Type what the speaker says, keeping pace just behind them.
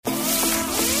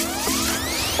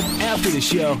After the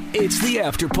show, it's the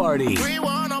after party. We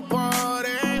wanna party.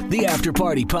 The After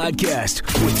Party Podcast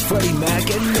with Freddie Mac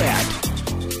and Nat.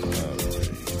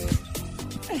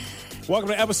 Welcome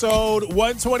to episode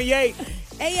 128.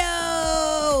 Hey,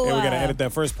 yo! And we're going to edit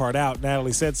that first part out.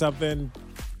 Natalie said something.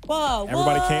 Whoa,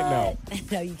 Everybody can't know.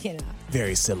 No, you cannot.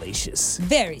 Very salacious.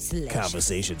 Very salacious.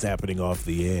 Conversations happening off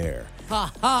the air.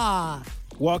 Ha ha.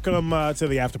 Welcome to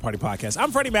the After Party Podcast.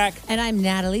 I'm Freddie Mac. And I'm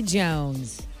Natalie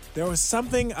Jones. There was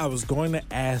something I was going to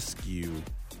ask you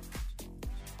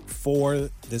for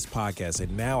this podcast,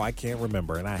 and now I can't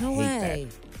remember, and I No hate way.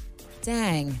 that.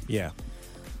 Dang. Yeah.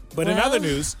 But in Well, other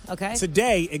news, okay.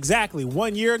 today, exactly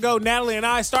 1 year ago, Natalie and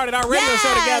I started our radio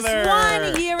show together.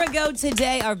 1 year ago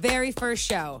today, our very first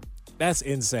show. That's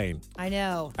insane. I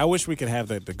know. I wish we could have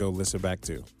that to go listen back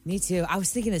to. Me too. I was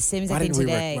thinking the same exact thing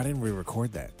today. Why didn't we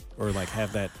record that? Or like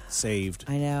have that saved?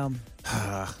 I know.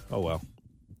 Oh well.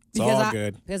 It's all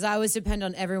good. Because I always depend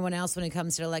on everyone else when it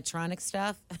comes to electronic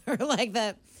stuff or like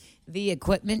the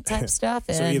equipment type stuff.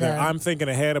 So and, either I'm thinking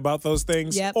ahead about those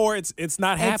things, Yep. or it's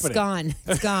not happening.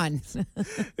 It's gone.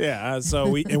 Yeah. So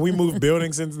we moved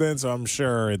buildings since then, so I'm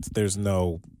sure there's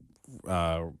no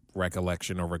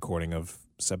recollection or recording of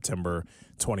September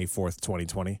 24th,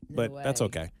 2020. But that's way.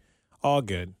 okay. All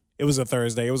good. It was a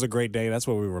Thursday. It was a great day. That's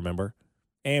what we remember.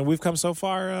 And we've come so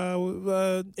far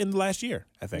in the last year,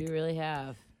 I think. We really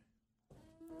have.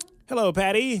 Hello,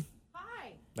 Patty.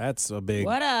 Hi. That's a big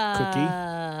What a cookie.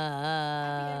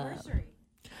 Happy anniversary.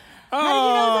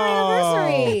 Oh,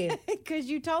 anniversary. Because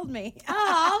you told me.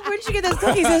 Oh, where did you get those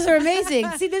cookies? Those are amazing.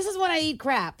 See, this is when I eat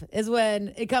crap, is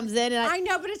when it comes in. And I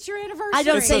know, but it's your anniversary. I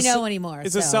don't It's say a no ce- anymore.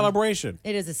 It's a so celebration.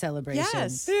 It is a celebration.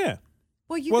 Yes. Yeah.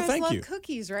 Well, you Well, guys thank love you.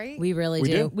 cookies, right? We really We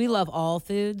do. do. We love all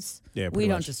foods. Yeah, we pretty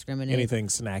don't much. discriminate. Anything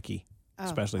snacky, Oh,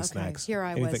 especially okay. snacks. Here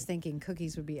I Anything- was thinking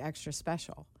cookies would be extra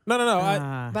special. No.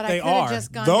 But They I could have are.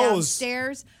 just gone Those-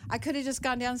 downstairs. I could have just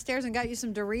gone downstairs and got you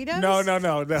some Doritos.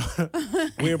 No.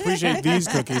 We appreciate these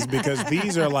cookies because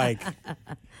these are like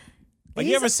you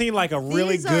These ever seen like a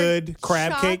really These are good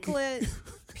crab cake? chocolate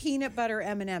peanut butter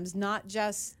M&Ms, not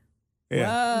just Yeah.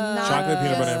 not Chocolate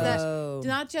peanut butter just M&Ms. Oh.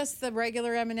 not just the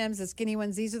regular M&Ms, the skinny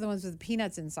ones. These are the ones with the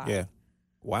peanuts inside. Yeah.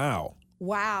 Wow.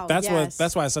 Wow. That's yes.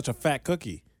 that's why it's such a fat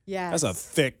cookie. Yes. That's a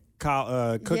thick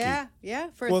cookie. Yeah,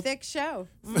 for Well- a thick show.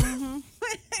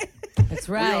 That's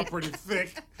We are right. pretty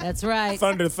thick. That's right.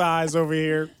 Thunder thighs over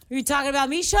here. Are you talking about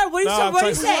me, Sean? What are you, No, I'm what are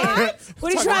you talking- saying? What?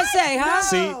 What are you trying to say, huh?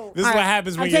 See, this is All what right.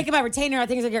 happens when I'm you. taking my retainer.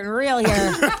 Things are getting real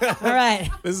here. All right.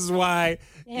 This is why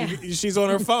Yeah. she's on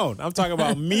her phone. I'm talking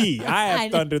about me. I I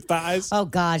have know. thunder thighs. Oh,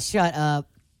 God, shut up.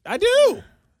 I do.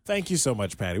 Thank you so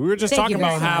much, Patty. We were just Thank talking you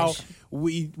about very how much.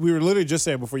 we were literally just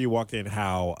saying before you walked in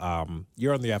how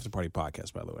you're on the After Party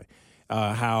Podcast, by the way.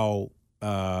 How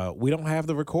we don't have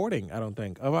the recording, I don't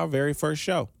think, of our very first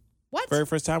show. What? Very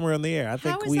first time we're on the air. I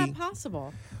think How is that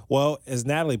possible? well, as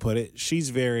Natalie put it, she's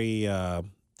very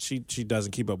she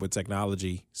doesn't keep up with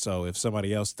technology. So if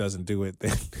somebody else doesn't do it,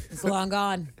 then It's long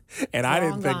gone. and I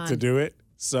didn't long think to gone. do it.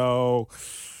 So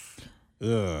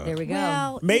There we go.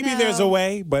 Well, maybe you there's a know,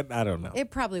 way, but I don't know.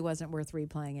 It probably wasn't worth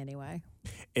replaying anyway.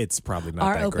 It's probably not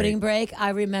Our that opening great. break, I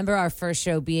remember our first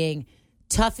show being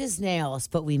tough as nails,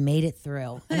 but we made it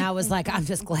through. And I was like, I'm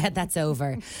just glad that's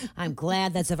over. I'm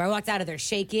glad that's over. I walked out of there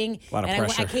shaking. A lot of and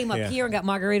pressure. I came up Yeah. here and got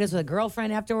margaritas with a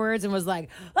girlfriend afterwards and was like,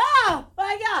 oh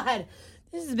my God,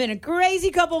 this has been a crazy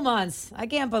couple months. I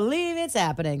can't believe it's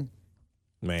happening.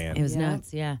 Man. It was Yeah.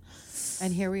 nuts, yeah.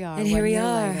 And here we are. And here 1 we year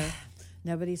are. later.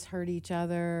 Nobody's hurt each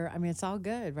other. I mean, it's all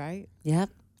good, right?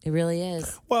 Yep, it really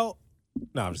is. Well,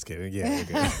 no, I'm just kidding. Yeah, we're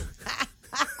good.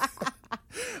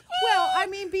 Well, I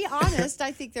mean, be honest.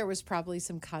 I think there was probably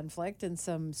some conflict and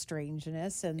some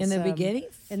strangeness and In the some- beginning?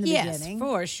 In the yes, beginning,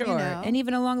 for you sure. know. And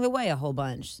even along the way, a whole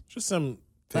bunch. Just some.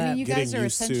 I mean, you getting guys are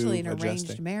used to essentially an arranged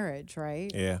adjusting. marriage,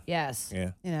 right? Yeah. Yes.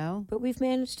 Yeah. You know, But we've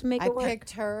managed to make I it work.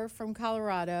 picked her from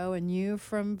Colorado and you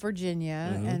from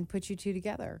Virginia Mm-hmm. and put you two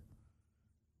together.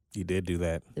 You did do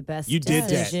that. The best You did that.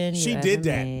 decision She you did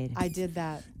ever that. made. I did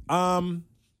that.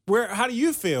 How do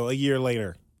you feel a year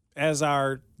later as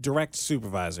our direct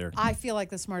supervisor? I feel like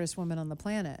the smartest woman on the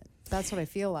planet. That's what I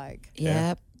feel like.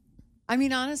 Yep. I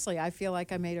mean, honestly, I feel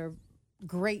like I made a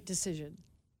great decision.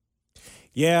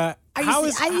 Yeah. Are How you,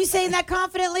 is- are you saying that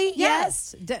confidently?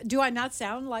 Yes. Do I not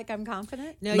sound like I'm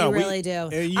confident? No, No, you we- really do.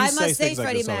 you I say must say, things like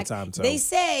Freddie this all the Mac, time, so- they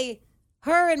say,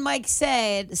 her and Mike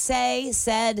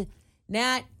said,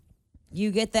 Nat,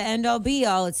 you get the end all be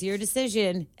all. It's your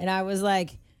decision. And I was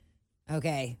like,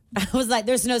 okay. I was like,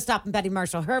 there's no stopping Patty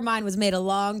Marshall. Her mind was made a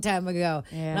long time ago.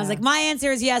 And I was Yeah. like, my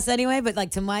answer is yes anyway. But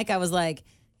like to Mike, I was like,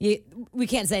 we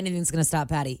can't say anything's going to stop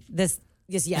Patty.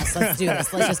 Yes, let's do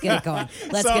this. Let's just get it going.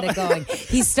 Get it going.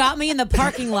 He stopped me in the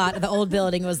parking lot of the old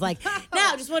building and was like,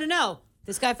 now, just want to know,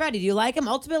 this guy Freddie, do you like him?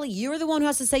 Ultimately, you're the one who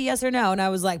has to say yes or no. And I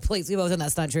was like, please, we both know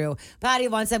that's not true. Patty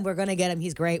wants him. We're going to get him.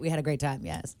 He's great. We had a great time.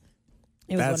 Yes.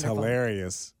 It was That's wonderful.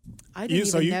 hilarious. I didn't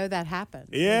even know that happened.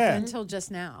 Yeah. Until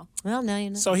just now. Well, now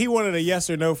you know. So he wanted a yes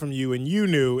or no from you, and you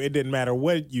knew it didn't matter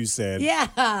what you said. Yeah.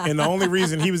 And the only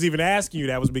reason he was even asking you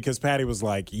that was because Patty was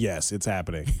like, yes, it's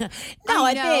happening. No,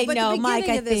 I know, think, but no, the Mike,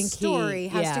 beginning I of this think story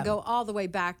has yeah. to go all the way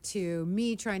back to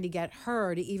me trying to get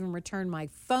her to even return my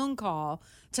phone call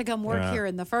to come work here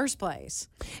in the first place.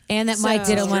 And that Mike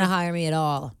didn't So- want to hire me at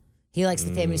all. He likes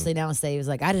to famously now say, he was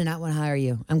like, I did not want to hire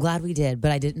you. I'm glad we did, but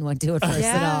I didn't want to do it first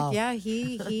at all. Yeah,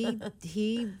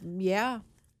 yeah.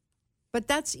 But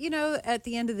that's, at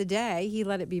the end of the day, he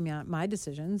let it be my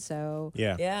decision. So,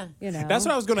 Yeah. Yeah. That's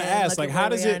what I was going to And ask. look Like, at how where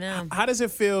does we are it now. how does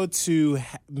it feel to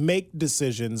make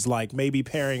decisions like maybe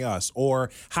pairing us or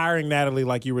hiring Natalie,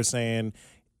 like you were saying,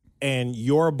 and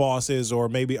your bosses or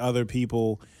maybe other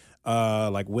people,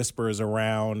 like whispers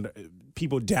around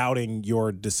people doubting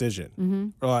your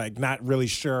decision, or like not really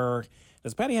sure.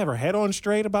 Does Patty have her head on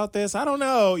straight about this? I don't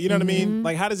know. You know what I mean?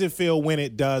 Like, how does it feel when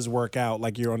it does work out?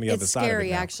 Like you're on the other it's side of it scary,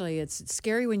 now? actually. It's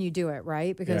scary when you do it,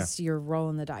 right? Because you're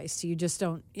rolling the dice. You just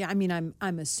don't. Yeah, I mean,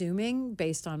 I'm assuming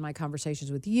based on my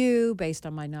conversations with you, based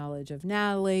on my knowledge of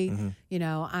Natalie.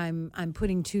 I'm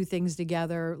putting two things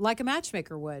together like a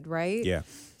matchmaker would, right? Yeah.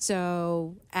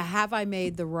 So, have I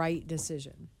made the right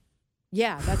decision?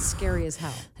 Yeah, that's scary as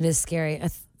hell. It is scary. I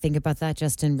think about that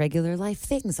just in regular life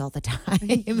things all the time.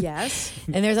 Yes.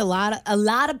 And there's a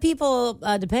lot of people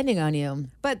depending on you.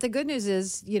 But the good news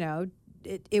is,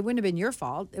 it wouldn't have been your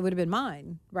fault. It would have been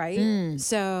mine, right?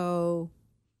 So,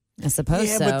 I suppose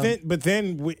Yeah, so. but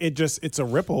then it's a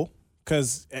ripple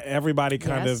because everybody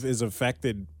kind Yes. of is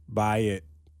affected by it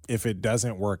if it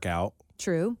doesn't work out,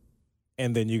 true.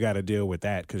 and then you got to deal with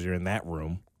that because you're in that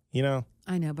room.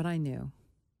 I know, but I knew.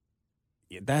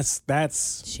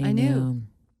 That's She I knew.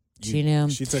 She knew.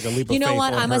 She took a leap of You know faith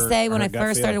what? on I must her- say, when her I gut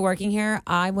first started feeling. working here,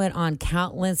 I went on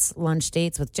countless lunch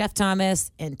dates with Jeff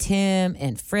Thomas and Tim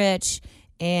and Fritch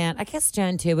and I guess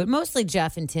Jen too, but mostly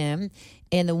Jeff and Tim.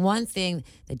 And the one thing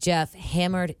that Jeff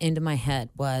hammered into my head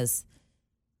was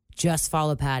just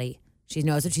follow Patty. She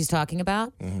knows what she's talking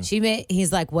about.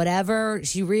 He's like, whatever.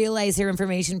 She relays her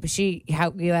information, but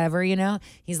however,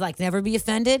 he's like, never be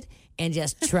offended and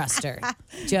just trust her.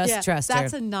 Just trust her.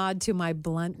 That's a nod to my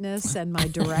bluntness and my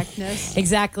directness.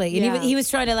 Exactly. And Yeah. he was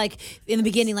trying to in the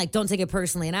beginning, don't take it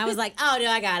personally. And I was like, oh, no,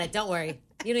 I got it. Don't worry.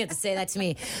 You don't have to say that to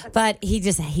me. But he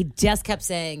just kept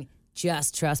saying,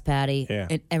 just trust Patty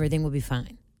and everything will be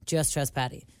fine. Just trust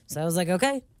Patty. So I was like,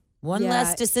 okay, one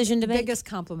less decision to make. The biggest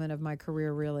compliment of my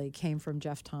career really came from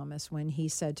Jeff Thomas when he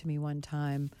said to me one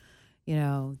time,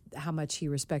 how much he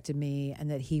respected me and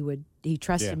that he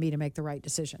trusted me to make the right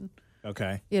decision.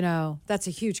 Okay. That's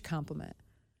a huge compliment.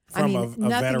 From a nothing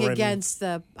veteran. against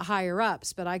the higher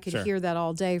ups, but I could Sure. hear that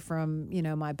all day from,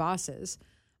 my bosses.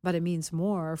 But it means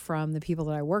more from the people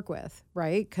that I work with,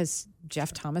 right? Because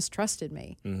Jeff Thomas trusted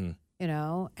me,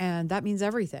 and that means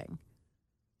everything,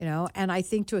 And I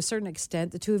think to a certain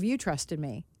extent, the two of you trusted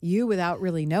me. You without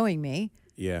really knowing me.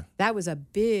 Yeah. That was a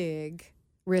big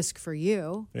risk for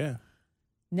you. Yeah.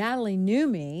 Natalie knew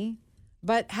me,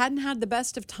 but hadn't had the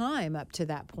best of time up to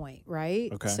that point,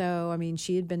 right? Okay. So,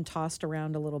 she had been tossed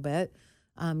around a little bit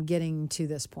getting to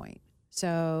this point.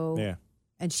 So, Yeah.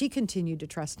 and she continued to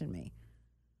trust in me.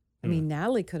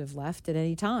 Natalie could have left at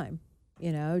any time,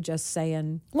 just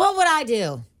saying, What would I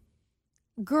do?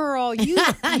 girl, you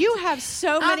have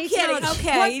so many I'm kidding. talents.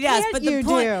 Okay, What yes, can't but you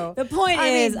do? the point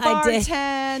is, I did.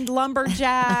 bartend,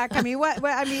 lumberjack. What?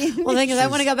 Well, the thing is, I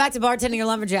want to go back to bartending or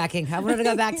lumberjacking. I wanted to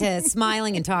go back to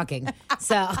smiling and talking.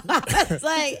 So it's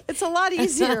like, it's a lot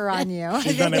easier on you.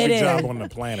 She's done It every is. job on the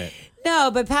planet.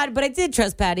 no, but I did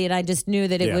trust Patty, and I just knew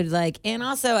that it Yeah. would and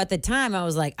also at the time, I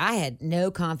was like, I had no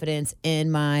confidence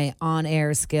in my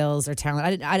on-air skills or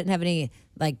talent. I didn't have any,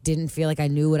 didn't feel like I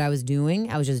knew what I was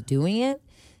doing. I was just doing it.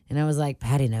 And I was like,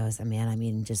 Patty knows.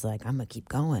 Just I'm going to keep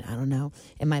going. I don't know.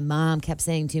 And my mom kept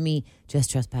saying to me,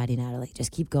 just trust Patty, Natalie.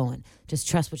 Just keep going. Just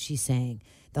trust what she's saying.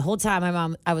 The whole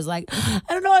time, I was like, I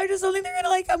don't know. I just don't think they're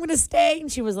going to I'm going to stay. And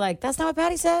she was like, that's not what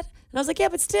Patty said. And I was like, yeah,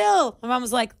 but still. My mom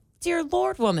was like, dear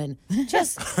Lord, woman,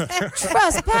 just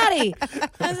trust Patty. I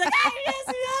was like,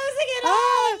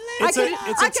 It's a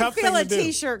I can tough feel thing a to do.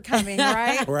 T-shirt coming,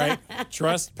 right? Right?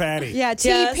 Trust Patty. Yeah,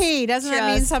 Just TP. Doesn't that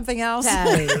mean trust something else?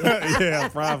 Patty. Yeah,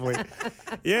 probably.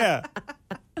 Yeah.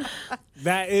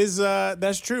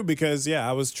 That's true because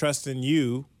I was trusting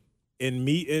you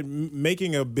in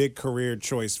making a big career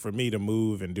choice for me to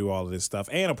move and do all of this stuff,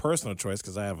 and a personal choice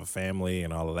because I have a family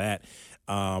and all of that,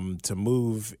 to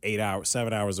move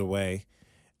 7 hours away.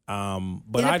 But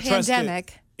In a I trusted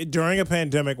pandemic. during a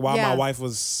pandemic while Yeah. my wife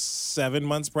was 7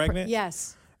 months pregnant.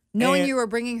 Yes. Knowing And- you were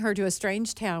bringing her to a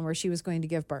strange town where she was going to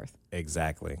give birth.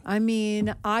 Exactly. I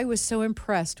mean, I was so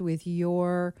impressed with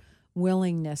your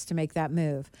willingness to make that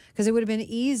move because it would have been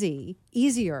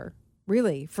easier,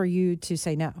 really, for you to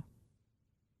say no.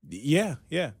 Yeah.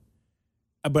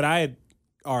 But I had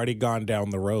already gone down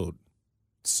the road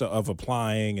of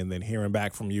applying and then hearing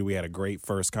back from you. We had a great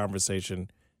first conversation.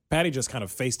 Patty just kind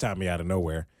of FaceTimed me out of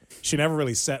nowhere. She never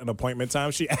really set an appointment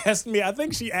time. She asked me, I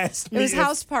think she asked me. It was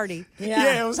house party.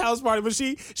 Yeah, it was house party. But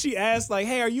she asked like,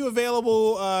 hey, are you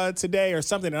available today or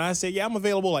something? And I said, yeah, I'm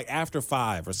available like after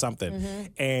 5 or something.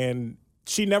 And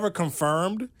she never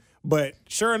confirmed. But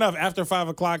sure enough, after 5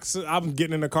 o'clock, I'm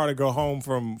getting in the car to go home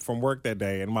from work that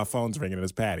day, and my phone's ringing, and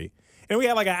it's Patty. And we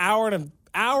had like an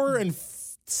hour and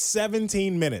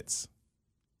 17 minutes.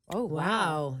 Oh,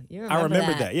 wow. You I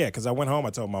remember that. Yeah, because I went home. I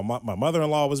told my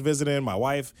mother-in-law was visiting, my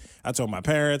wife. I told my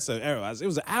parents. It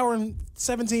was an hour and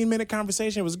 17-minute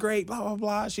conversation. It was great, blah, blah,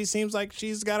 blah. She seems like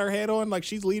she's got her head on, like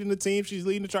she's leading the team. She's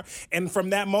leading the charge. And from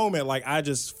that moment, like I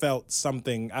just felt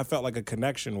something. I felt like a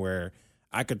connection where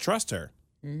I could trust her.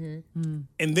 And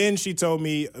then she told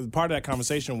me part of that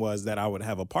conversation was that I would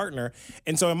have a partner.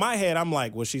 And so in my head, I'm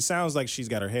like, well, she sounds like she's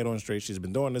got her head on straight. She's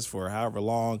been doing this for however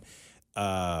long.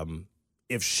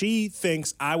 If she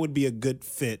thinks I would be a good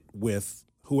fit with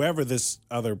whoever this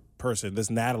other person, this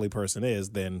Natalie person is,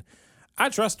 then I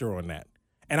trust her on that.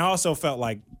 And I also felt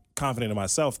like confident in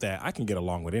myself that I can get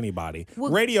along with anybody.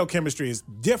 Radio chemistry is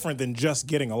different than just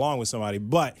getting along with somebody,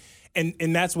 but and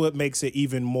that's what makes it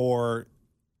even more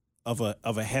of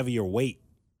a heavier weight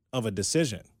of a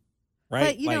decision. Right?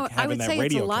 But, you know, like I having would that say it's a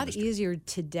radio lot chemistry. easier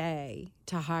today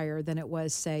to hire than it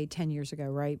was, say, 10 years ago,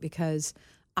 right? Because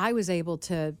I was able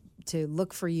to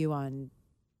look for you on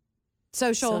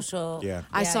social. Yeah.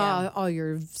 I saw all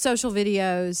your social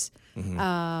videos.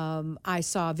 Mm-hmm. I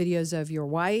saw videos of your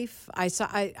wife.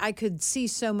 I could see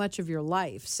so much of your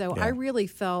life. So Yeah. I really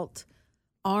felt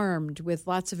armed with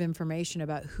lots of information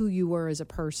about who you were as a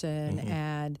person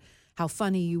and how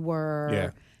funny you were. Yeah.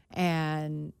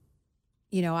 And,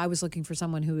 you know, I was looking for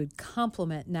someone who would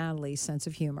complement Natalie's sense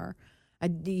of humor.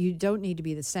 You don't need to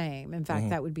be the same. In fact,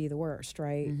 that would be the worst,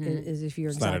 right? Is if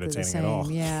you're not exactly the entertaining at all.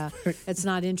 same. Yeah. It's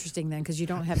not interesting then because you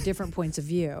don't have different points of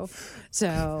view.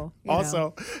 So, you know.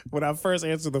 Also, when I first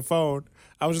answered the phone,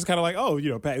 I was just kind of like, oh, you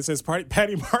know, it says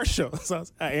Patty Marshall. So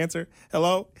I answer,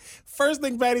 hello. First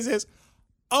thing Patty says,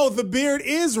 oh, the beard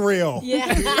is real. Yeah.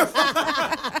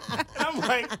 I'm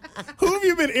like, who have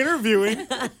you been interviewing?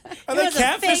 Are they has a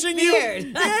fake catfishing you? beard.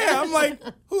 Yeah, I'm like,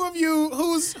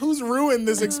 who's ruined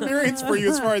this experience for you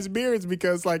as far as beards?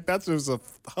 Because like that's just a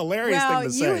hilarious Well, thing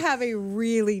to you say. have a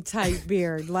really tight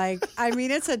beard. Like, I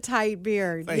mean, it's a tight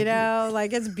beard, Thank you know,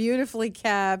 like it's beautifully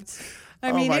kept.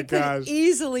 I Oh mean, my it could gosh.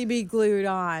 easily be glued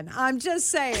on. I'm just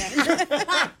saying.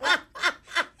 That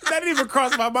didn't even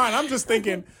cross my mind. I'm just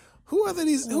thinking, who are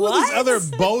these other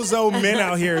bozo men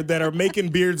out here that are making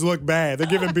beards look bad? They're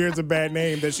giving beards a bad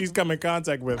name that she's come in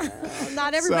contact with.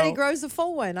 Not everybody So- grows a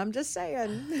full one. I'm just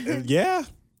saying. Yeah.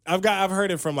 I've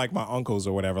heard it from like my uncles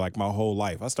or whatever, like my whole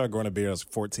life. I started growing a beard when I was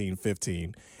 14,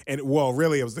 15. And well,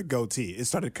 really it was the goatee. It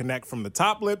started to connect from the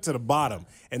top lip to the bottom.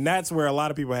 And that's where a lot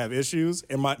of people have issues.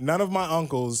 And none of my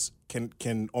uncles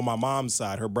can on my mom's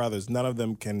side, her brothers, none of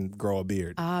them can grow a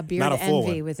beard. Beard Not a full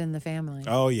envy one. within the family.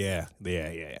 Oh yeah.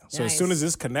 So as soon Nice. as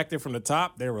it's connected from the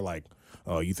top, they were like,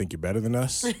 oh, you think you're better than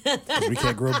us? 'Cause we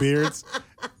can't grow beards?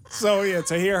 So yeah,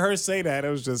 to hear her say that, it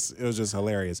was just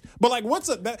hilarious. But like, what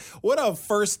a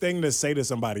first thing to say to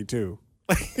somebody too.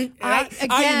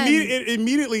 It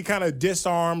immediately kind of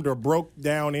disarmed or broke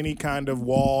down any kind of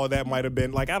wall that might have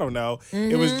been like, I don't know.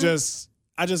 It was just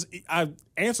I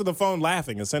answered the phone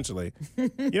laughing essentially. You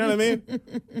know what I mean?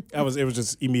 It was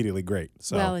just immediately great.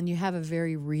 So Well, and you have a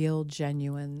very real,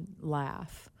 genuine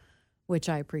laugh, which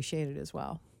I appreciated as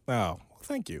well. well,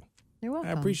 thank you. You're welcome.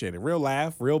 I appreciate it. Real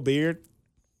laugh, real beard.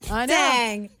 I know.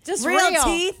 Dang. Just Real real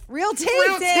teeth? Real teeth.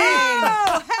 Real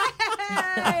Dang.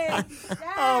 Hey.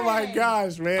 Oh my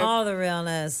gosh, man. All the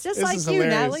realness. Just This like is you,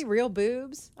 hilarious. Natalie. Real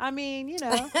boobs. I mean, you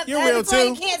know. You're real That's why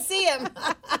you too. can't see him.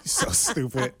 So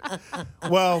stupid.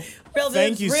 Well, Real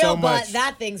thank boobs, you real so butt, much.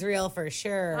 That thing's real for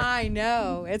sure. I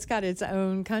know. It's got its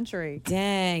own country.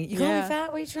 Dang. You call Yeah. me fat?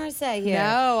 What are you trying to say here?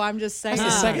 No, I'm just saying.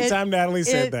 That's the second time Natalie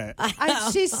said it- that.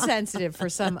 She's sensitive for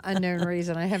some unknown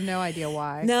reason. I have no idea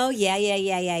why. No, yeah.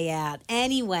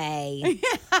 Anyway.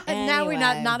 Now we're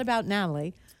Anyway. not about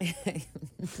Natalie.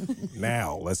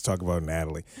 Now let's talk about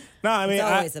Natalie. No, I mean,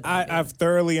 always about me. I've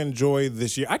thoroughly enjoyed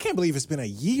this year. I can't believe it's been a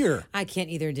year. I can't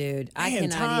either, dude. I Man,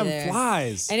 cannot time either.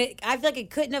 flies. And I feel like it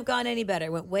couldn't have gone any better.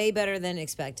 It went way better than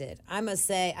expected. I must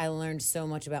say, I learned so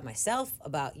much about myself,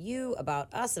 about you,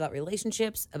 about us, about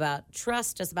relationships, about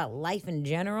trust, just about life in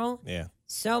general. Yeah.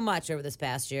 So much over this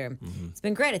past year. It's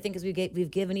been great. I think as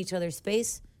we've given each other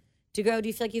space to grow. Do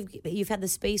you feel like you've had the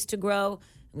space to grow?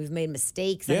 We've made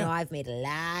mistakes. I Yeah. know I've made a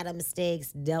lot of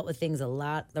mistakes, dealt with things a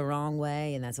lot the wrong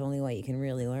way, and that's the only way you can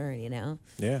really learn, you know?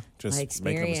 Yeah. Just My making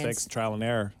experience. mistakes, trial and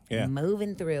error. Yeah.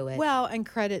 Moving through it. Well, and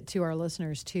credit to our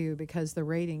listeners too, because the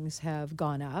ratings have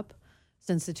gone up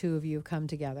since the two of you have come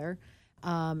together.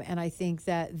 And I think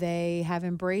that they have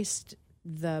embraced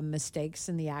the mistakes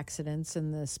and the accidents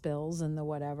and the spills and the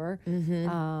whatever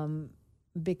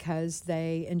because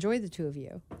they enjoy the two of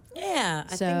you. Yeah,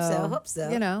 I think so. Hope so.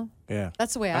 You know, Yeah.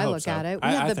 that's the way I I hope look so. at it. We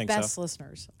I have the think so. best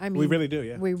listeners. I mean, We really do,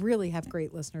 yeah. We really have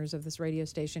great listeners of this radio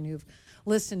station who've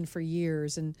listened for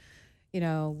years. And, you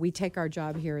know, we take our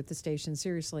job here at the station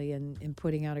seriously in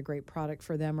putting out a great product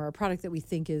for them or a product that we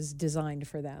think is designed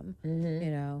for them,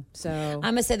 you know. So I'm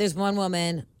going to say there's one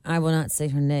woman, I will not say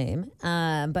her name,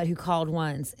 but who called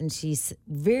once, and she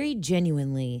very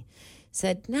genuinely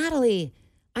said, Natalie,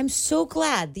 I'm so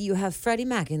glad that you have Freddie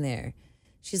Mac in there.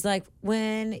 She's like,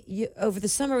 over the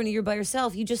summer when you were by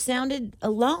yourself, you just sounded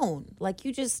alone. Like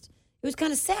it was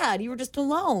kind of sad. You were just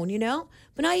alone, you know?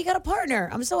 But now you got a partner.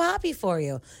 I'm so happy for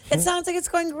you. It sounds like it's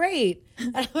going great.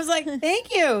 And I was like,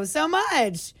 thank you so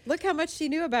much. look how much she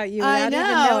knew about you I without even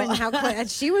know. knowing how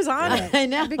she was on it. I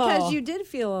know. Because you did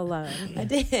feel alone. I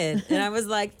did. And I was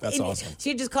like, That's and awesome.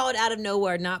 She just called out of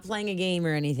nowhere, not playing a game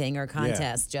or anything or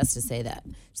contest, just to say that.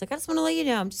 She's like, I just want to let you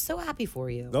know, I'm just so happy for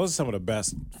you. Those are some of the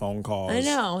best phone calls. I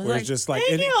know. Where it's just like,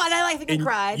 thank you. And I think I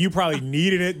cried. You probably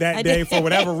needed it that I day did. for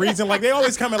whatever reason. Like they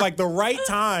always come at like the right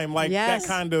time, like Yes. that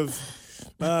kind of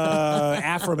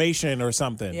affirmation or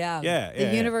something. Yeah. Yeah. The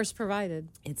yeah. universe provided.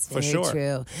 It's For very sure.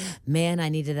 true. Man, I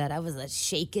needed that. I was a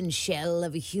shaken shell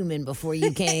of a human before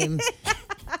you came.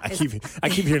 I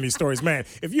keep hearing these stories, man.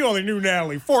 If you only knew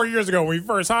Natalie 4 years ago when we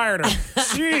first hired her,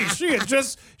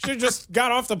 she just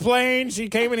got off the plane. She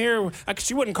came in here.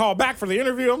 She wouldn't call back for the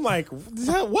interview. I'm like,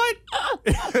 what?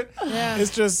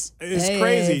 It's Hey,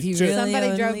 crazy. if you Just- really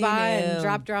Somebody drove only by knew. and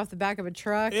dropped her off the back of a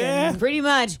truck. Yeah. And Pretty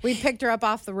much. we picked her up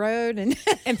off the road and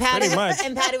And Patty, Pretty much.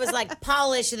 and Patty was like,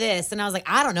 polish this. And I was like,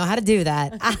 I don't know how to do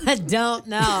that. I don't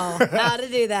know how to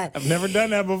do that. I've never done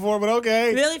that before, but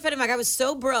okay. Really, Freddie Mac, I was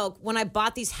so broke when I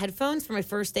bought these headphones for my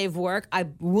first day of work. I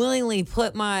willingly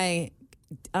put my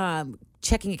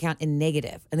checking account in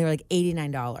negative, and they were like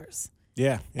 $89.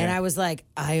 Yeah. And I was like,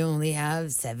 I only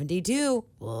have 72.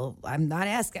 Well, I'm not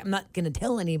going to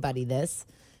tell anybody this.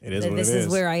 It is that what this it is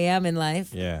is. where I am in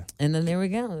life. Yeah. And then there we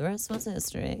go. The rest was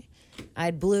history.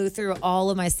 I blew through all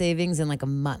of my savings in like a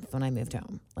month when I moved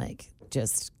home. Like,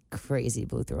 just crazy,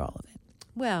 blew through all of it.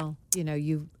 well, you know,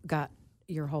 you've got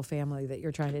your whole family that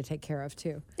you're trying to take care of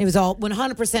too. It was all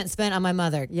 100% spent on my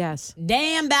mother. Yes.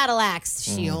 Damn battle axe.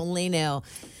 She only knew.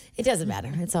 It doesn't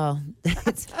matter. It's all.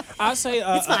 I'll say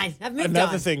It's fine. I've moved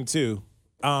another on. thing too.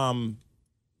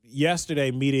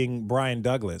 Yesterday meeting Brian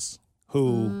Douglas,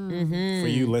 who for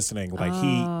you listening, like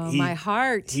he my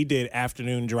heart. he did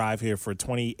afternoon drive here for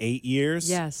 28 years.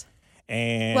 Yes.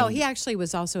 And Well, he actually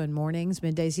was also in mornings,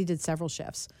 middays. He did several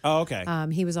shifts. Oh, okay.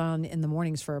 He was on in the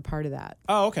mornings for a part of that.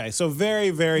 Oh, okay. So very,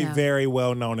 very, Yeah. very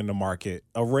well known in the market.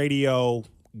 A radio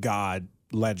god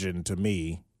legend to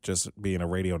me, just being a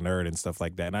radio nerd and stuff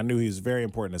like that. And I knew he was very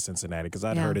important to Cincinnati because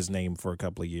I'd Yeah. heard his name for a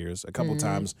couple of years, a couple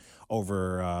times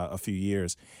over a few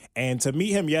years. And to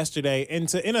meet him yesterday and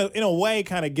to in a way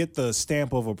kind of get the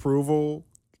stamp of approval.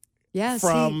 Yes,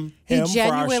 From he him for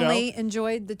our genuinely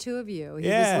enjoyed the two of you. He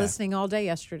Yeah. was listening all day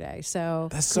yesterday. So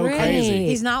That's so Great. crazy.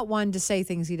 he's not one to say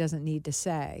things he doesn't need to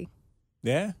say.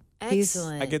 Yeah.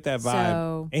 Excellent. I get that vibe.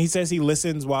 So- And he says he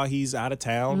listens while he's out of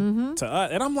town to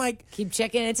us. And I'm like, Keep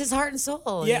checking. It's his heart and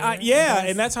soul. yeah, you know?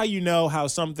 and that's how you know how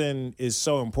something is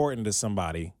so important to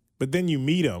somebody. But then you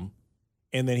meet him,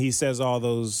 and then he says all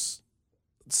those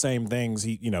same things.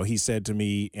 He said to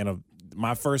me in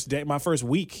my first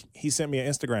week. He sent me an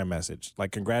Instagram message,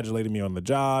 like congratulating me on the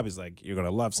job. He's like, "You're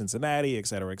gonna love Cincinnati, et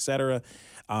cetera, et cetera.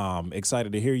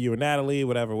 Excited to hear you and Natalie,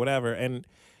 whatever." And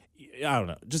I don't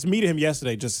know, just meeting him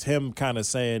yesterday, just him kind of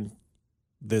saying,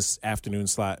 this afternoon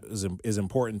slot is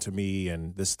important to me,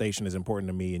 and this station is important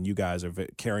to me, and you guys are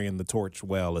carrying the torch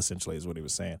well, essentially, is what he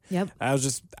was saying. Yep. I was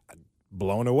just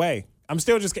blown away. I'm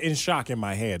still just in shock in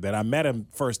my head that I met him,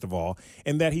 first of all,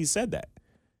 and that he said that.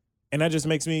 And that just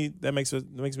makes me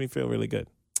feel really good.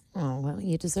 Oh, well,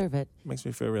 you deserve it. Makes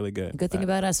me feel really good. The good thing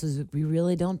about us is we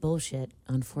really don't bullshit,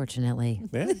 unfortunately.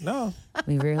 Yeah, no.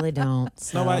 We really don't.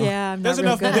 So. Nobody, Yeah, I'm there's not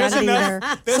real enough. good There's at it enough.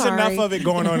 either. There's Sorry. enough of it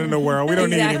going on in the world. We don't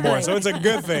need any more. Exactly. So it's a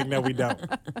good thing that we don't.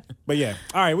 But yeah,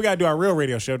 all right, we got to do our real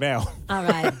radio show now. All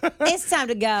right. It's time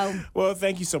to go. Well,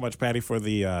 thank you so much, Patty, for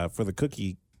the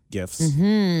cookie gifts.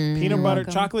 Peanut butter,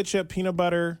 chocolate chip, peanut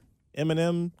butter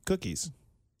M&M cookies.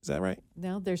 Is that right?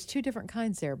 No, there's two different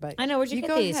kinds there, but I know. Where'd you get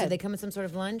go these? ahead. Did they come in some sort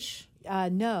of lunch?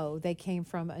 No, they came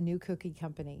from a new cookie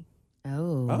company.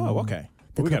 Oh. Oh, okay.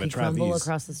 The we got to cookie try crumble these.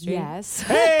 across the street? Yes.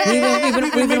 Hey,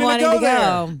 We've been wanting to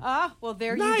go. Ah, well,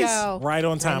 there Nice. you go. Right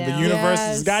on time. I The know. universe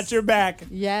has Yes. got your back.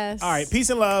 Yes. All right. Peace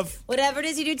and love. Whatever it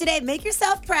is you do today, make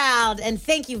yourself proud. And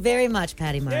thank you very much,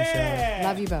 Patty Marshall. Yeah.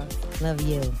 Love you both. Love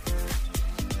you.